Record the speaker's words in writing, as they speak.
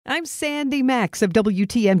I'm Sandy Maxx of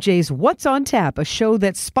WTMJ's What's on Tap, a show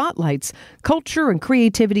that spotlights culture and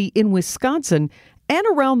creativity in Wisconsin and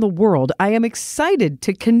around the world. I am excited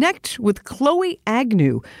to connect with Chloë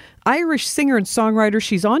Agnew, Irish singer and songwriter.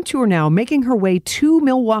 She's on tour now, making her way to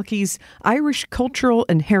Milwaukee's Irish Cultural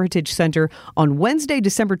and Heritage Center on Wednesday,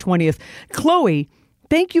 December 20th. Chloë,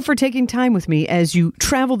 thank you for taking time with me as you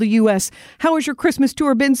travel the U.S. How has your Christmas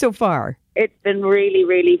tour been so far? It's been really,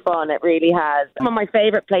 really fun. It really has. Some of my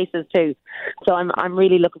favourite places too. So I'm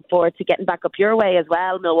really looking forward to getting back up your way as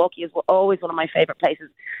well. Milwaukee is always one of my favourite places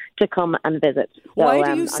to come and visit. So, why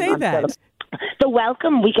do you say that? The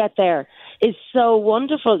welcome we get there is so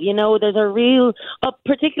wonderful. You know, there's a real,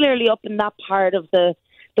 particularly up in that part of the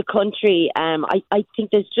country, I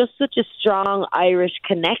think there's just such a strong Irish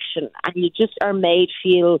connection, and you just are made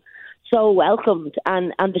feel so welcomed,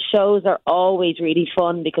 and the shows are always really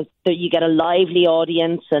fun because you get a lively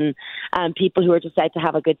audience and people who are just out to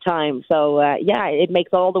have a good time. So it makes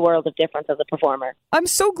all the world of difference as a performer. I'm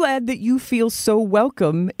so glad that you feel so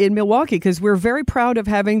welcome in Milwaukee, because we're very proud of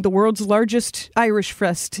having the world's largest Irish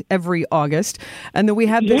Fest every August, and that we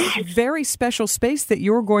have this very special space that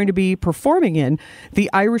you're going to be performing in, the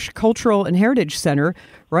Irish Cultural and Heritage Center,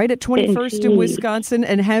 right at 21st in Wisconsin.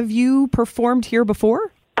 And have you performed here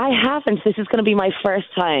before? I haven't. This is going to be my first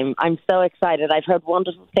time. I'm so excited. I've heard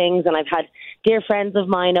wonderful things, and I've had dear friends of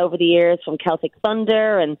mine over the years from Celtic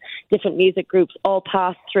Thunder and different music groups all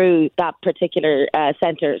pass through that particular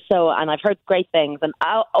centre. And I've heard great things. And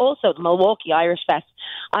also the Milwaukee Irish Fest.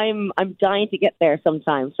 I'm dying to get there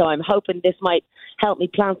sometime. So I'm hoping this might help me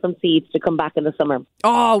plant some seeds to come back in the summer.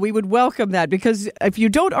 Oh, we would welcome that, because if you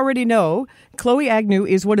don't already know, Chloë Agnew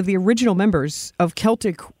is one of the original members of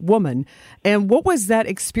Celtic Woman. And what was that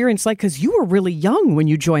experience like? Because you were really young when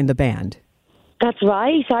you joined the band. That's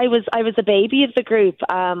right. I was a baby of the group.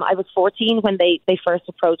 I was 14 when they first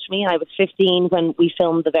approached me. I was 15 when we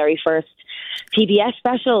filmed the very first PBS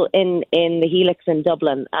special in the Helix in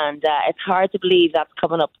Dublin. And it's hard to believe that's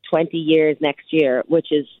coming up 20 years next year, which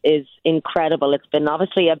is incredible. It's been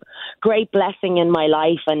obviously a great blessing in my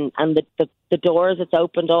life, and the doors it's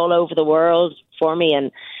opened all over the world for me,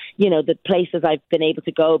 and you know, the places I've been able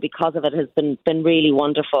to go because of it has been really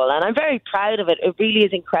wonderful. And I'm very proud of it. It really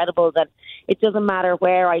is incredible that it doesn't matter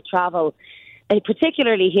where I travel,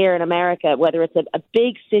 particularly here in America, whether it's a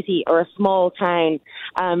big city or a small town.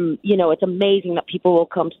 You know, it's amazing that people will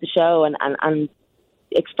come to the show and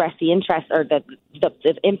express the interest or the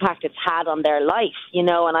impact it's had on their life, you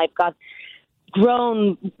know. And I've got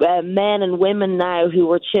grown men and women now who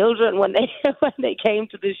were children when they came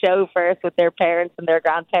to the show first with their parents and their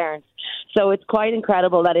grandparents. So it's quite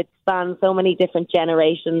incredible that it spans so many different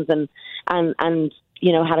generations and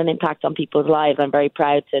you know, had an impact on people's lives. I'm very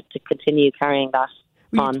proud to continue carrying that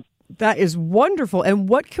on. That is wonderful. And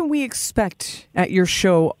what can we expect at your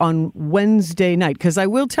show on Wednesday night? Because I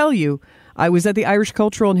will tell you, I was at the Irish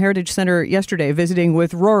Cultural and Heritage Center yesterday visiting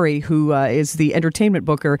with Rory, who is the entertainment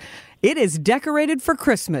booker. It is decorated for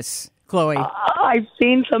Christmas, Chloë. I've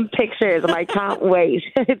seen some pictures and I can't wait.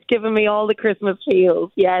 It's given me all the Christmas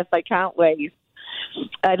feels. Yes, I can't wait.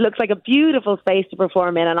 It looks like a beautiful space to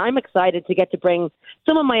perform in, and I'm excited to get to bring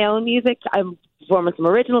some of my own music. I'm performing some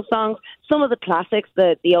original songs, some of the classics,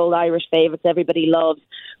 the old Irish favourites everybody loves,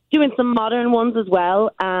 doing some modern ones as well,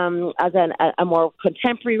 as a more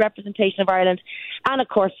contemporary representation of Ireland, and of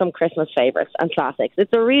course some Christmas favourites and classics.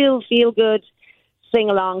 It's a real feel-good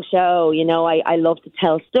sing-along show. You know, I love to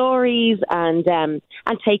tell stories and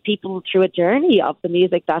take people through a journey of the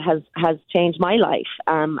music that has changed my life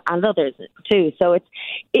and others too. So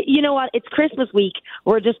you know what, it's Christmas week.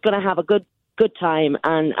 We're just going to have a good time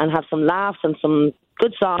and have some laughs and some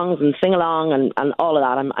good songs and sing along and all of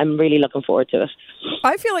that. I'm really looking forward to it.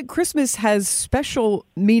 I feel like Christmas has special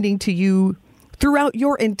meaning to you throughout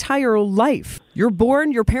your entire life. You're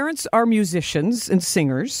born, your parents are musicians and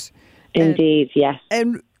singers. Indeed, yes.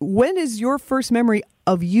 And when is your first memory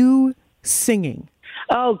of you singing?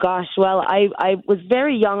 Oh, gosh. Well, I was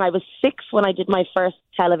very young. I was 6 when I did my first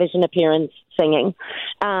television appearance singing.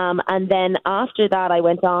 And then after that, I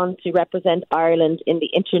went on to represent Ireland in the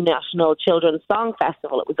International Children's Song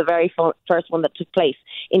Festival. It was the very first one that took place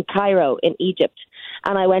in Cairo, in Egypt.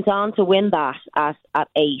 And I went on to win that at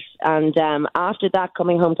 8. And after that,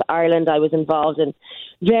 coming home to Ireland, I was involved in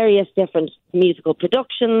various different musical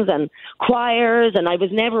productions and choirs, and I was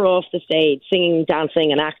never off the stage singing,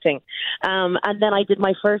 dancing and acting. And then I did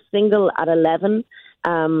my first single at 11,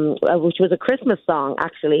 which was a Christmas song,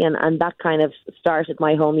 actually, and that kind of started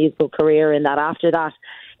my whole musical career in that. After that,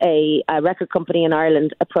 a record company in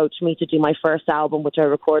Ireland approached me to do my first album, which I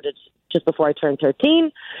recorded just before I turned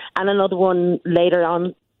 13, and another one later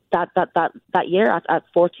on that year at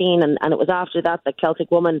 14, and it was after that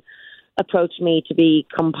Celtic Woman approached me to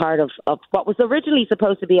become part of what was originally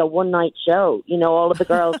supposed to be a one-night show. You know, all of the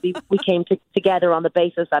girls, we came together on the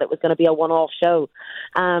basis that it was going to be a one-off show.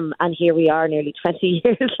 And here we are nearly 20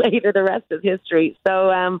 years later, the rest is history.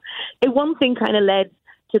 So one thing kind of led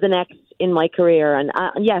to the next in my career. And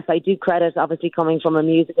yes, I do credit, obviously, coming from a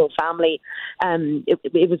musical family.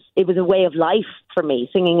 It was a way of life for me.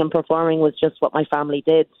 Singing and performing was just what my family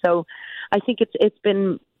did. So I think it's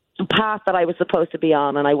been path that I was supposed to be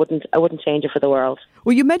on, and I wouldn't change it for the world.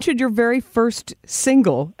 Well, you mentioned your very first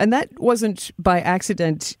single, and that wasn't by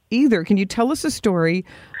accident either. Can you tell us a story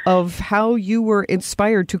of how you were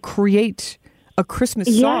inspired to create a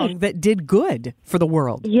Christmas song that did good for the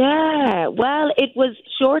world? Yeah, well, it was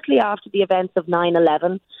shortly after the events of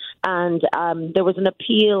 9/11, and there was an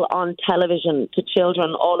appeal on television to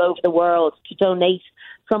children all over the world to donate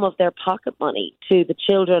some of their pocket money to the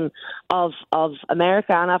children of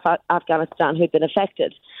America and Afghanistan who'd been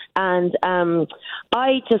affected. And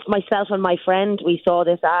I just, myself and my friend, we saw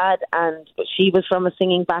this ad, and she was from a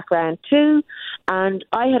singing background too. And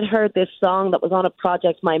I had heard this song that was on a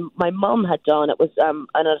project my mum had done. It was an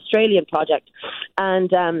Australian project.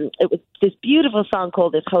 And it was this beautiful song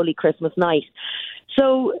called This Holy Christmas Night.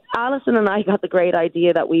 So Alison and I got the great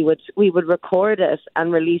idea that we would record it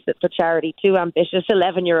and release it for charity to ambitious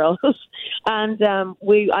 11-year-olds. And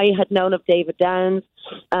I had known of David Downs,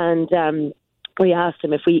 and we asked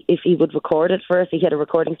him if he would record it for us. He had a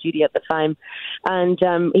recording studio at the time, and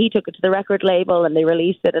he took it to the record label, and they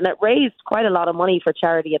released it, and it raised quite a lot of money for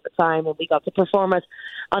charity at the time, and we got to perform it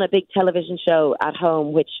on a big television show at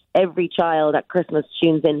home, which every child at Christmas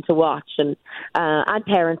tunes in to watch, and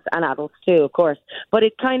parents and adults too, of course. But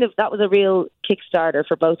that was a real Kickstarter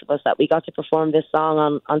for both of us, that we got to perform this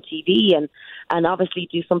song on TV and obviously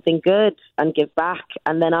do something good and give back.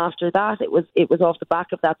 And then after that, it was off the back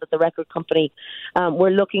of that the record company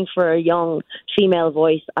were looking for a young female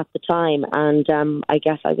voice at the time, and I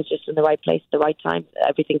guess I was just in the right place at the right time.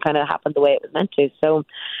 Everything kind of happened the way it was meant to. So,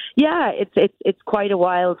 yeah, it's quite a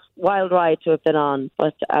wild ride to have been on.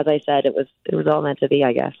 But as I said, it was all meant to be,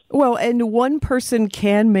 I guess. Well, and one person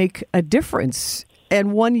can make a difference.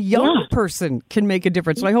 And one young person can make a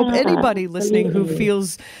difference. So I hope anybody listening who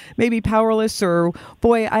feels maybe powerless or,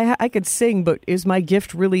 boy, I could sing, but is my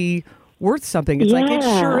gift really worth something? It's like, it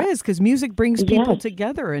sure is, because music brings people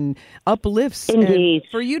together and uplifts. Indeed.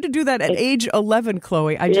 And for you to do that at age 11,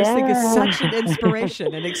 Chloe, I just think is such an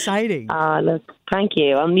inspiration and exciting. Look, thank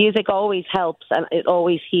you. And music always helps, and it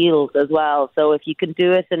always heals as well. So if you can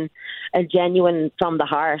do it in a genuine, from the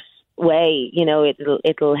heart way, you know,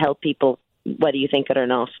 it'll help people, whether you think it or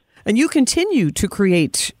not. And you continue to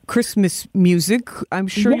create Christmas music. I'm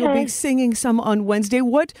sure you'll be singing some on Wednesday.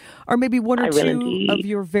 What are maybe one or two of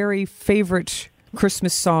your very favorite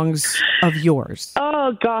Christmas songs of yours?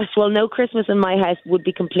 Oh, gosh. Well, no Christmas in my house would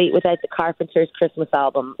be complete without the Carpenters' Christmas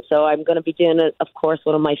album. So I'm going to be doing, of course,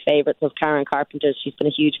 one of my favorites of Karen Carpenter's. She's been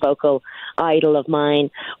a huge vocal idol of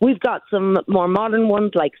mine. We've got some more modern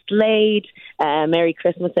ones like Slade, Merry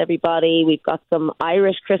Christmas, Everybody. We've got some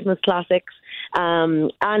Irish Christmas classics.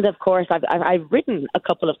 And of course, I've written a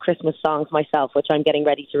couple of Christmas songs myself, which I'm getting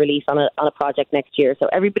ready to release on a project next year. So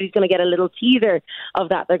everybody's going to get a little teaser of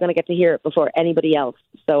that. They're going to get to hear it before anybody else.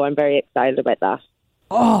 So I'm very excited about that.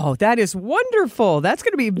 Oh, that is wonderful. That's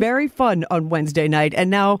going to be very fun on Wednesday night. And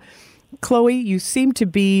now, Chloë, you seem to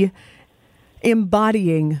be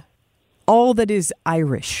embodying all that is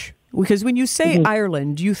Irish. Because when you say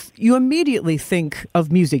Ireland, you immediately think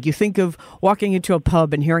of music. You think of walking into a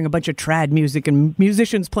pub and hearing a bunch of trad music and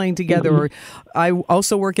musicians playing together. Or I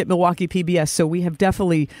also work at Milwaukee PBS, so we have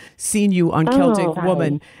definitely seen you on Celtic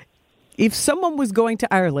Woman. If someone was going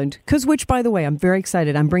to Ireland, which, by the way, I'm very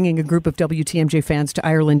excited. I'm bringing a group of WTMJ fans to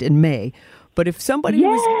Ireland in May. But if somebody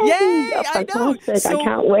was... Yay! I know! So I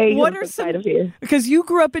can't wait. What are some... Because you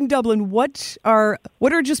grew up in Dublin, what are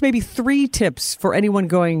just maybe 3 tips for anyone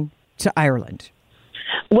going to Ireland?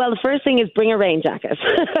 Well, the first thing is bring a rain jacket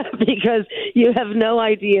because you have no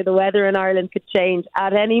idea. The weather in Ireland could change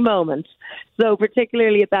at any moment. So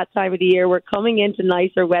particularly at that time of the year, we're coming into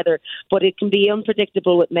nicer weather, but it can be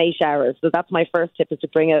unpredictable with May showers. So that's my first tip, is to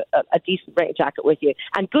bring a decent rain jacket with you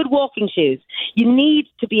and good walking shoes. You need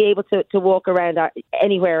to be able to walk around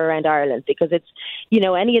anywhere around Ireland, because it's,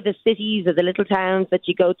 any of the cities or the little towns that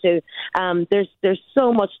you go to, there's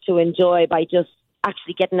so much to enjoy by just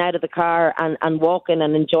actually getting out of the car and walking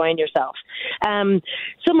and enjoying yourself.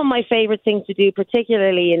 Some of my favourite things to do,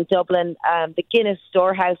 particularly in Dublin, the Guinness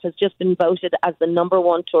Storehouse has just been voted as the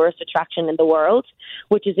 #1 tourist attraction in the world,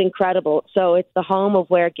 which is incredible. So it's the home of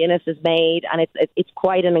where Guinness is made, and it's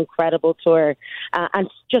quite an incredible tour, and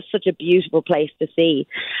just such a beautiful place to see.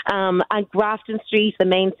 And Grafton Street, the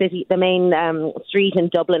main street in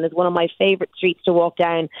Dublin, is one of my favourite streets to walk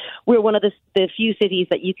down. We're one of the few cities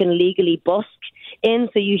that you can legally busk in,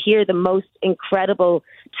 so you hear the most incredible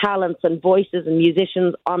talents and voices and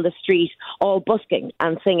musicians on the street all busking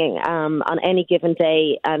and singing on any given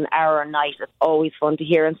day, an hour or night. It's always fun to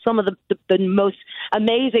hear. And some of the most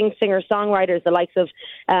amazing singer-songwriters, the likes of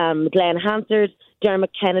Glenn Hansard,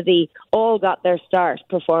 Dermot Kennedy, all got their start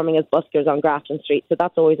performing as buskers on Grafton Street. So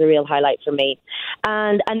that's always a real highlight for me.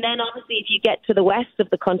 And then obviously if you get to the west of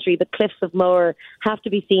the country, the Cliffs of Moher have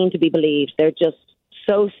to be seen to be believed. They're just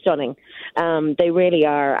so stunning. They really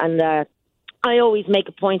are. And I always make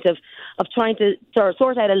a point of trying to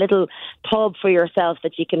sort out a little pub for yourself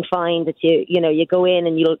that you can find, that you go in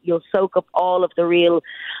and you'll soak up all of the real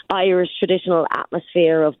Irish traditional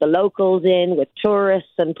atmosphere of the locals in with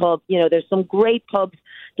tourists and pub. There's some great pubs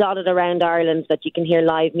dotted around Ireland that you can hear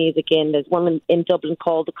live music in. There's one in Dublin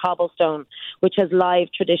called the Cobblestone, which has live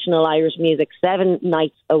traditional Irish music 7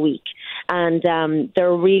 nights a week. And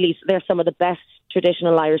they're some of the best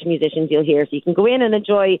traditional Irish musicians you'll hear. So you can go in and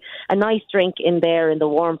enjoy a nice drink in there in the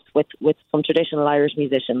warmth with some traditional Irish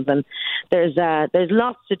musicians. And there's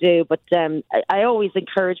lots to do, but I always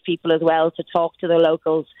encourage people as well to talk to the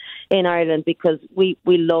locals in Ireland, because we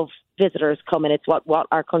love visitors coming. It's what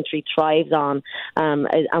our country thrives on,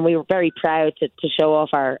 and we were very proud to show off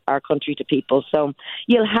our country to people. So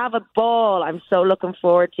you'll have a ball. I'm so looking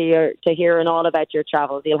forward to hearing all about your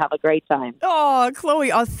travels. You'll have a great time. Oh,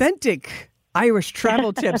 Chloë, authentic Irish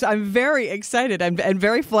travel tips. I'm very excited and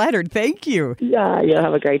very flattered. Thank you. Yeah, you'll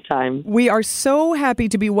have a great time. We are so happy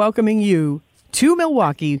to be welcoming you to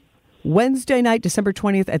Milwaukee Wednesday night, December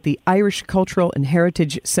 20th at the Irish Cultural and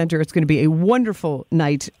Heritage Center. It's going to be a wonderful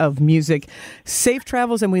night of music. Safe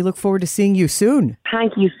travels, and we look forward to seeing you soon.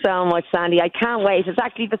 Thank you so much, Sandy. I can't wait. It's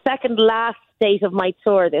actually the second last date of my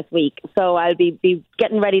tour this week, so I'll be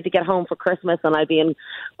getting ready to get home for Christmas, and I'll be in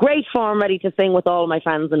great form, ready to sing with all my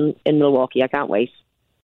fans in Milwaukee. I can't wait.